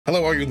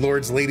Hello, all you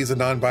lords, ladies, and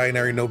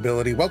non-binary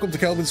nobility. Welcome to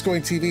Kelvin's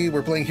Going TV.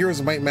 We're playing Heroes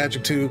of Might and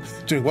Magic 2,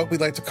 doing what we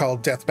like to call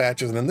death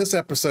matches. And in this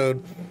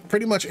episode,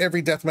 pretty much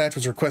every death match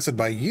was requested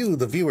by you,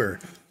 the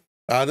viewer.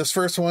 This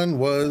first one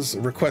was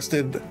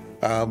requested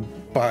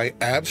by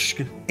Absh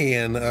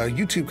in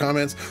YouTube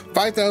comments.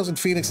 5,000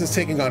 Phoenixes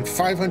taking on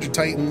 500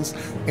 Titans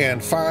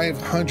and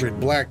 500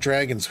 Black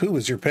Dragons. Who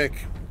is your pick?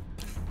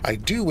 I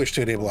do wish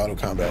to enable auto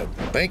combat.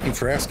 Thank you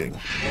for asking.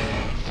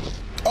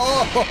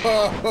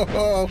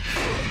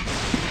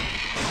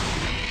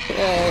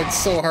 Oh, it's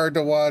so hard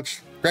to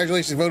watch.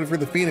 Congratulations, you voted for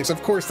the Phoenix.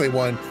 Of course they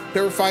won.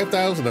 There were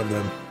 5,000 of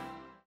them.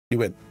 You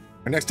win.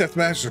 Our next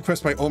deathmatch is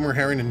requested by Omer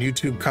Herring in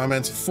YouTube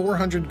comments.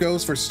 400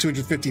 ghosts versus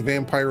 250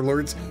 vampire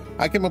lords.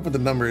 I came up with the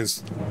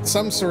numbers.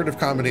 Some sort of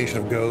combination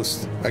of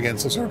ghosts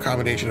against some sort of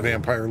combination of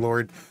vampire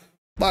lord.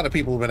 A lot of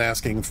people have been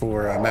asking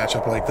for a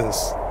matchup like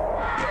this.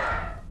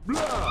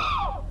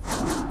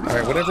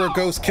 Alright, whatever a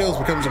ghost kills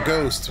becomes a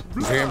ghost.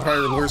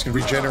 Vampire lords can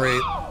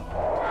regenerate,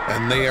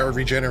 and they are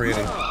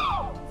regenerating.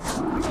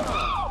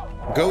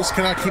 Ghosts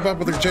cannot keep up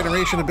with their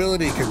regeneration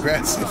ability.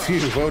 Congrats if you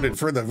voted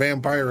for the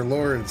vampire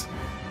lords.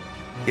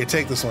 You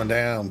take this one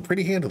down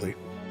pretty handily.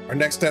 Our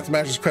next death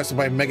match is requested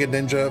by Mega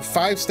Ninja.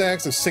 5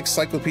 stacks of 6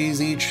 Cyclopes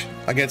each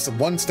against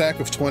 1 stack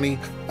of 20.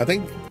 I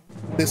think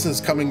this is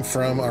coming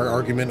from our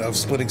argument of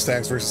splitting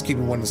stacks versus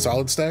keeping one in a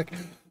solid stack.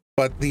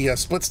 But the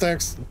split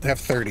stacks have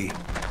 30.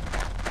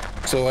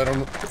 So I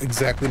don't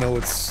exactly know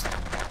what's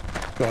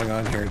going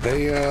on here.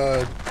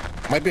 They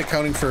might be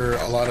accounting for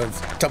a lot of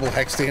double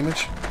hex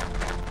damage.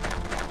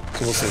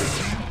 So we'll see.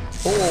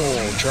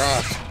 Oh,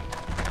 dropped.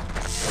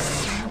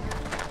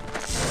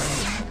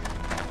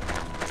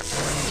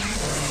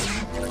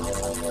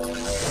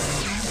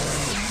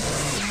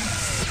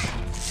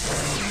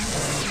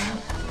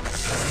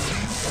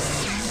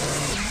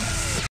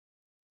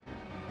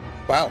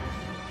 Wow.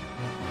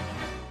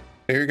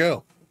 There you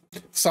go.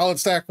 Solid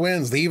stack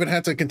wins. They even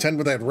had to contend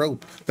with that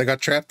rope. They got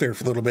trapped there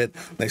for a little bit.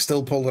 They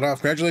still pulled it off.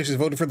 Congratulations,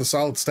 voted for the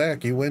solid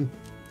stack. You win.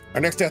 Our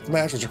next death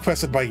match was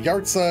requested by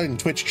Yartza in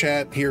Twitch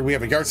chat. Here we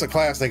have a Yartza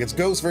class that gets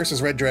ghosts versus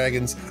red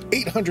dragons.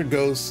 800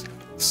 ghosts,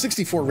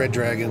 64 red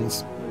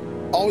dragons.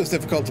 Always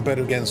difficult to bet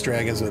against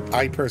dragons, but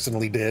I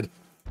personally did.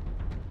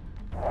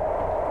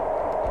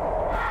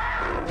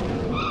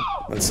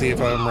 Let's see if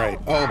I'm right.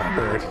 Oh my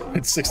word.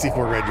 It's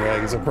 64 red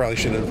dragons. I probably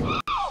should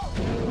have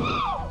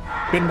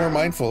been more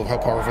mindful of how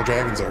powerful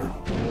dragons are.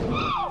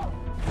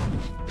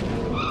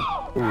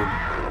 Ooh.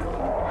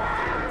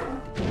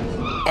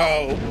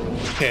 Oh,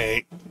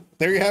 okay.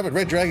 There you have it.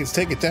 Red dragons,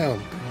 take it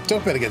down.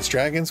 Don't bet against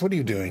dragons. What are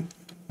you doing?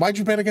 Why'd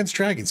you bet against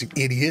dragons, you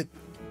idiot?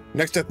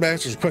 Next death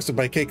match is requested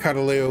by K.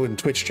 Cataleo in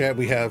Twitch chat.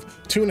 We have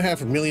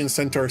 2.5 million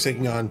centaurs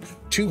taking on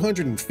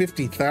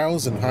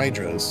 250,000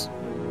 hydras.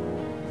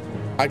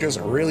 Hydras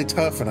are really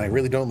tough, and I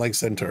really don't like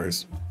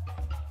centaurs.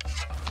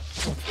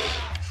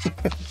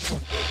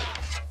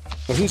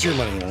 But who's your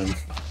money on?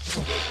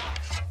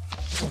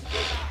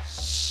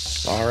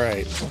 All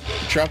right,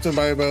 dropped him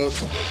by about.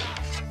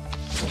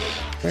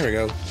 There we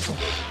go.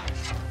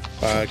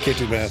 Can't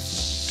do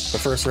math. The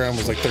first round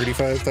was like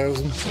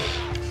 35,000.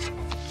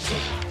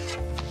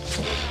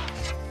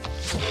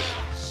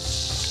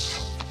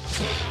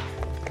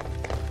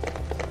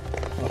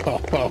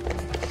 Oh,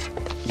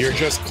 you're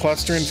just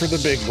clustering for the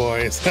big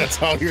boys.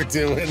 That's all you're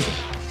doing.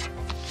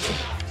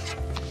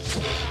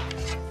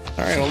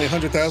 All right, only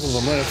 100,000 of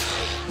them left.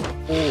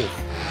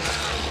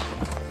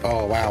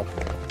 Oh, wow.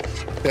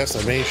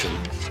 Decimation.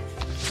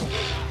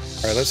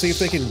 All right, let's see if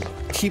they can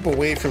keep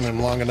away from him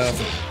long enough.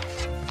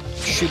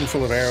 Shoot him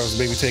full of arrows,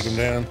 maybe take him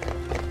down.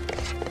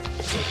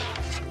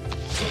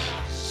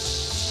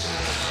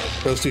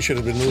 Those two should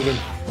have been moving.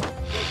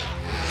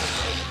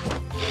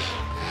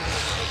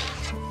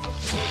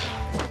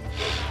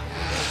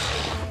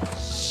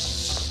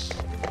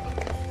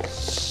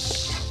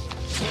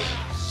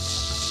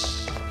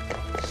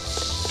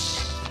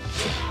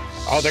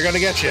 Oh, they're gonna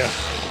get you.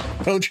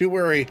 Don't you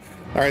worry.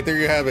 All right, there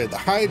you have it. The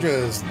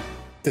Hydras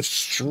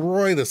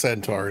destroy the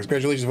Centaurs.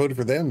 Congratulations, voted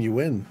for them. You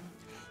win.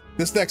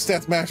 This next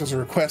death match was a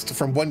request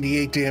from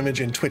 1d8 damage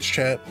in Twitch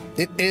chat.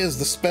 It is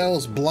the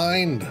spells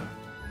Blind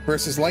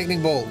versus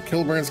Lightning Bolt.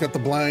 Kilburn's got the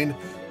Blind.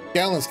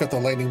 Gallant's got the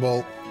Lightning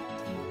Bolt.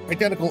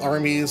 Identical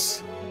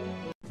armies.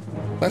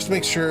 Let's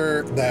make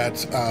sure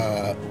that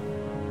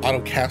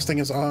auto casting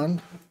is on.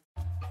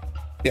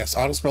 Yes,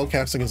 auto spell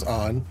casting is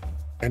on.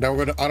 And now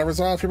we're going to auto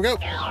resolve. Here we go.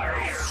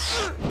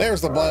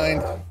 There's the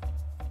Blind.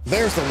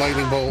 There's the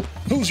Lightning Bolt.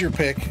 Who's your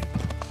pick?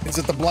 Is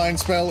it the Blind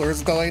spell or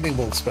is it the Lightning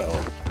Bolt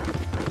spell?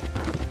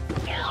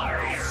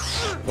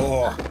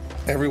 Oh,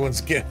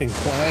 everyone's getting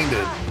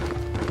blinded.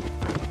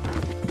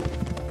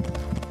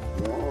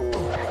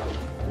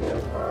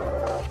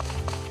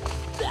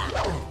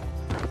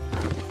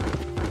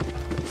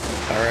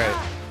 All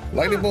right.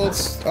 Lightning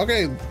Bolts.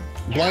 Okay.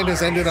 Blind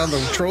has ended on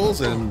the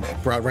trolls and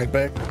brought right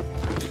back.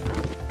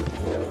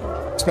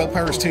 Spell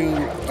power is 2,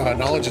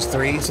 knowledge is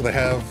 3, so they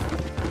have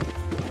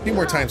a few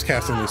more times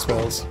casting these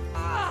spells.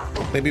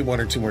 Maybe 1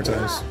 or 2 more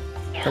times.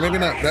 Or maybe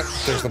not. Yep,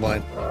 there's the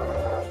Blind.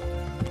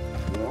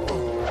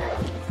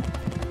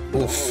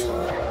 Oof.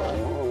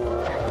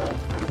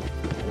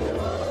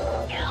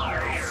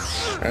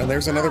 And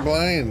there's another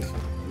blind.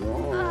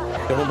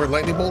 Double bird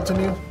lightning bolt in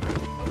you.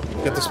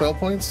 Get the spell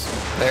points.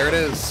 There it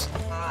is.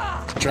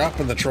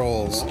 Dropping the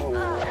trolls.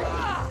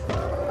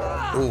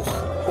 Ooh.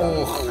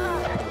 Oh.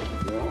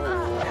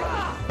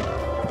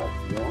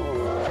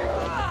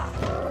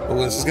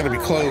 Oh, this is going to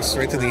be close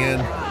right to the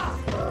end.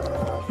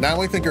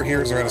 Now I think our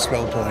heroes are out of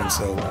spell points,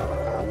 so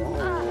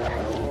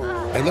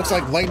it looks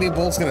like lightning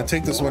bolt's going to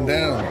take this one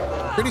down.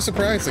 Pretty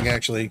surprising,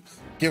 actually,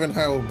 given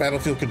how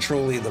battlefield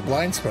control-y the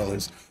blind spell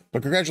is.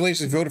 But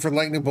congratulations, you voted for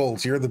lightning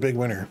bolts. You're the big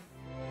winner.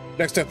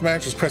 Next death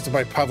match was requested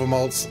by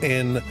Pavamaltz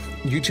in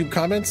YouTube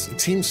comments.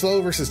 Team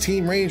Slow versus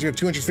Team Range. You have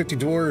 250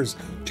 dwarves,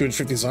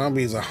 250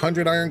 zombies,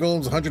 100 iron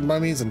golems, 100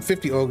 mummies, and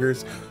 50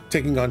 ogres,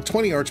 taking on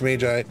 20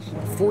 archmagi,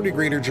 40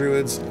 greater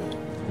druids,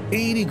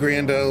 80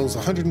 grandos,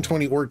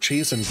 120 orc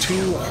chiefs, and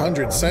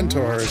 200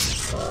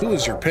 centaurs. Who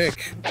is your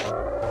pick?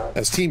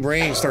 As Team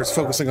Range starts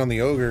focusing on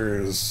the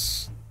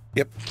ogres.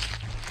 Yep.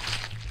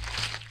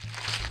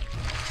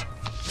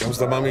 Comes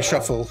the mummy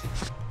shuffle.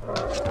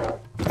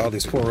 All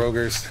these poor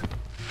ogres.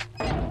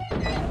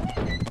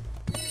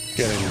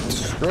 Getting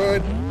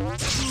destroyed.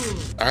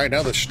 Alright,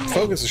 now the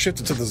focus is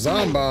shifted to the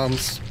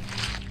zombombs.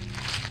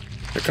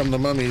 Here come the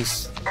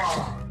mummies.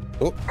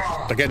 Oh,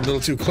 they're getting a little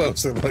too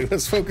close. They're like,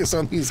 let's focus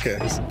on these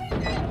guys.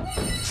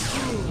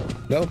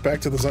 No,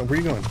 back to the zombie. Where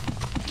are you going?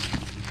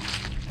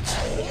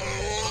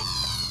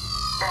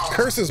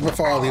 Curses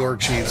befall the orc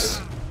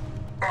chiefs.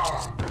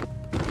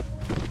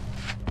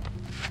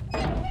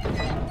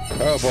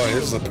 Oh boy,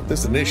 this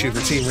is an issue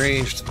for Team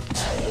Ranged.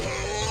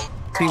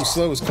 Team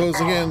Slow is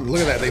closing in.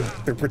 Look at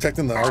that, they're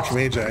protecting the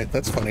archmagi.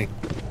 That's funny.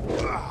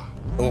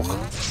 Oh.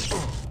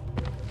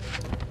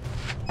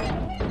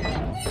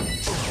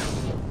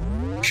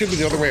 Should be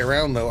the other way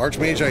around though.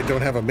 Archmagi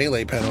don't have a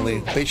melee penalty.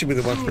 They should be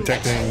the ones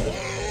protecting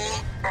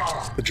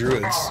the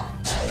druids.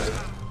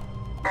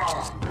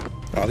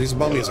 Oh, these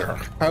mummies are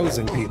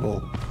housing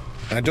people.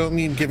 And I don't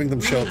mean giving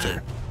them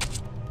shelter.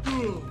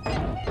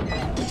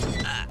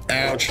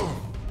 Ouch.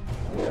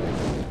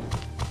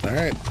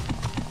 Alright.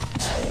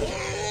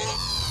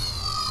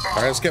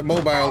 Alright, let's get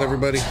mobile,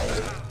 everybody.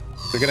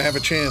 They're gonna have a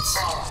chance.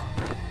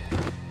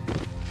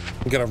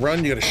 You gotta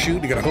run, you gotta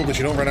shoot, you gotta hope that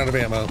you don't run out of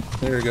ammo.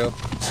 There you go.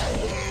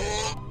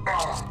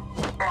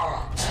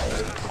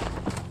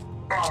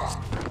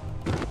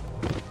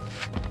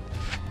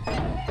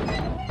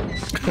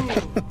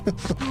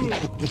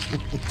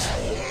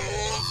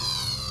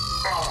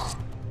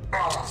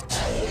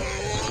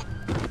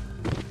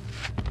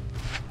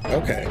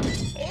 Okay.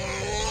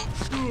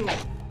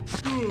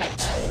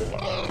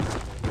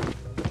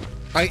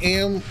 I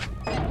am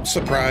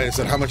surprised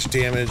at how much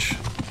damage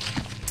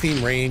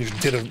Team Range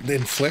did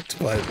inflict,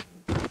 but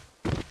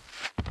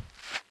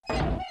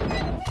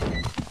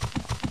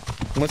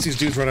once these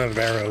dudes run out of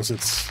arrows,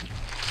 it's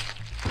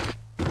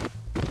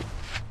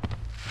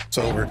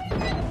over.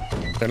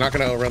 They're not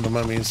going to outrun the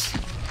mummies.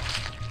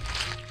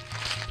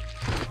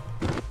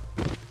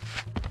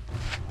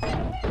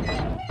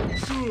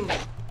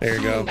 There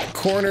you go.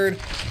 Cornered,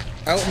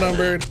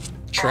 outnumbered,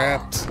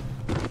 trapped,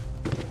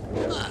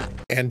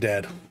 and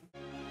dead.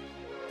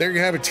 There you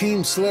have it.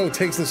 Team Slow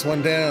takes this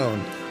one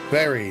down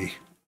very,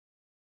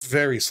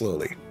 very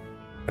slowly.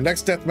 The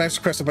next deathmatch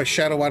requested by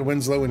Shadowwad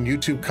Winslow in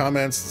YouTube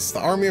comments. It's the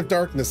Army of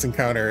Darkness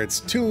encounter.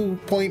 It's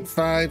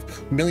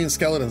 2.5 million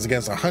skeletons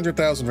against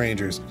 100,000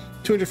 rangers,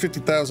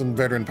 250,000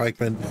 veteran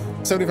pikemen,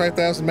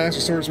 75,000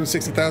 master swordsmen,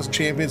 60,000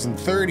 champions, and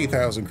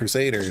 30,000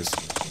 crusaders.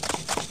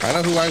 I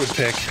know who I would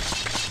pick,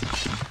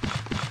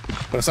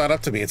 but it's not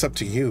up to me. It's up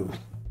to you.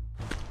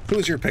 Who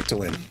is your pick to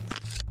win?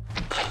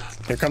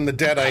 Here come the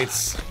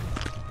Deadites.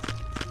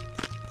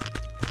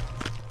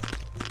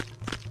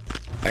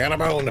 I got a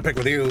bone to pick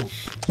with you.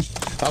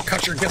 I'll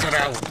cut your gizzard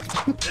out.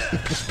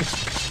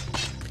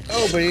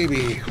 Oh,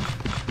 baby.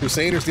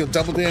 Crusaders deal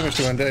double damage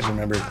to undead,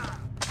 remember?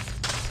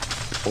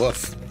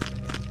 Woof.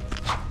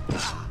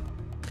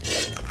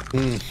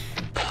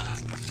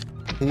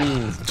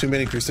 Too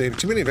many Crusaders.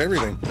 Too many of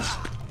everything.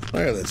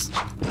 Look at this.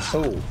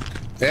 Oh.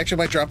 They actually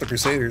might drop the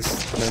Crusaders.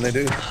 And then they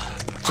do.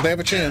 So they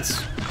have a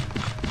chance.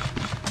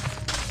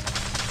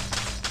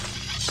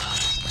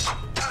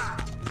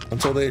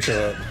 Until they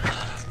show up.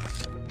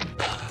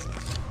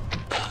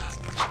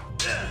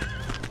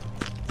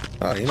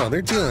 Oh, you know,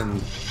 they're dealing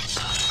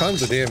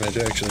tons of damage,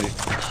 actually.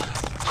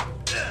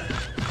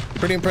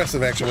 Pretty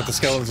impressive, actually, what the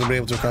skeletons have been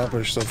able to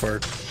accomplish so far.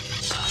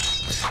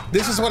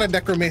 This is what a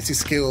necromancy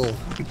skill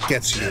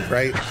gets you,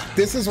 right?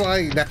 This is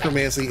why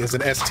necromancy is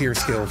an S-tier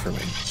skill for me.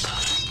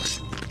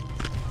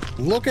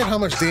 Look at how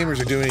much damage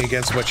you're doing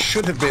against what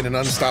should have been an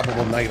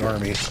unstoppable knight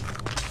army.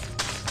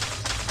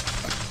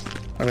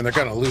 I mean, they're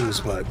gonna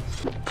lose, but...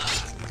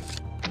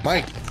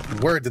 my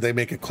word, did they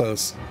make it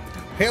close.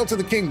 Hail to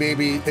the king,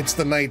 baby. It's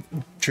the knight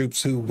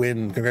troops who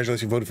win.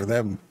 Congratulations, you voted for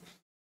them.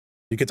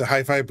 You get to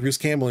high-five Bruce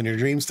Campbell in your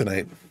dreams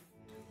tonight.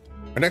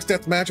 Our next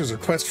death match is a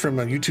request from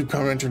a YouTube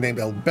commenter named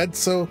El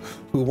Bedso,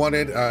 who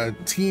wanted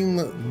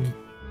Team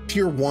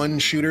tier 1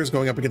 shooters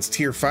going up against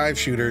tier 5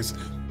 shooters.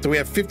 So we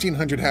have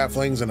 1,500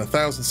 halflings and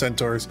 1,000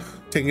 centaurs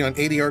taking on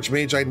 80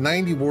 archmagi,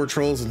 90 war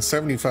trolls, and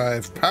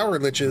 75 power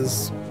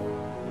liches.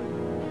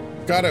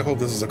 God, I hope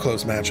this is a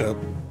close matchup.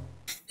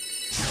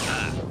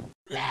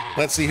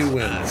 Let's see who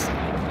wins.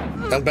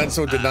 El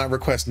Benzo did not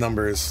request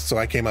numbers, so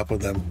I came up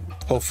with them.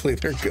 Hopefully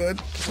they're good.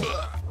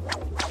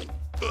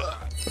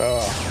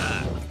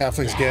 Oh,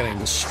 halflings getting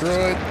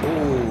destroyed.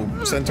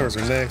 Ooh, centaurs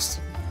are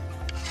next.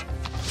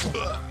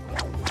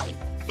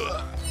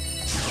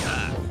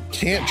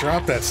 Can't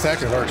drop that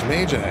stack of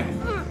archmagi.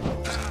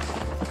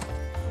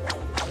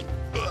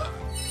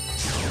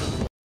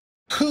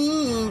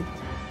 Ooh,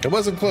 it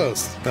wasn't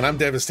close, and I'm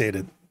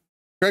devastated.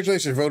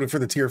 Congratulations, voted for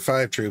the tier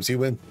 5 troops. You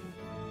win.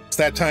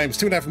 Stat times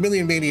 2.5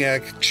 million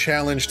maniac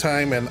challenge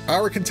time, and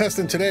our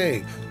contestant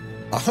today,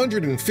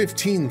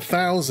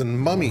 115,000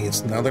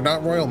 mummies. Now they're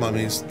not royal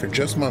mummies, they're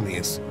just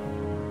mummies.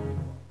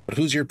 But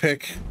who's your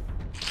pick?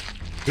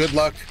 Good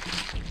luck.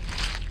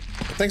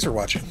 Thanks for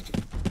watching.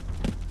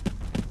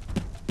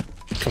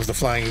 Comes the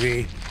flying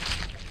V.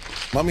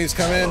 Mummies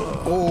come in.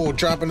 Oh,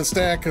 dropping a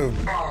stack of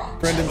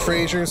Brendan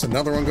Fraser's.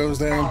 Another one goes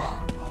down.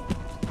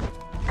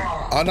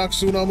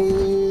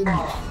 Anaxunamu.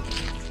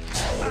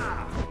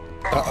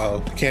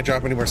 Uh-oh. Can't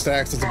drop any more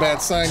stacks. It's a bad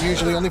sign.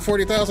 Usually only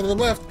 40,000 of them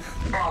left.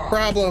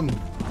 Problem.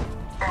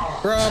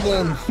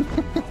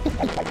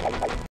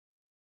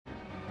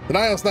 The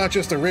Nile's not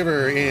just a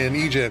river in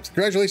Egypt.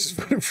 Congratulations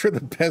for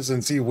the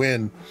peasants, you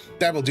win.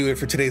 That will do it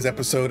for today's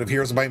episode of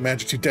Heroes of Might and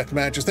Magic 2 Death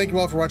Matches. Thank you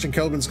all for watching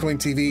Kelvin's Coin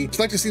TV. If you'd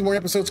like to see more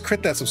episodes,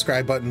 click that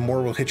subscribe button.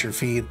 More will hit your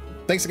feed.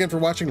 Thanks again for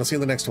watching. I'll see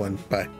you in the next one. Bye.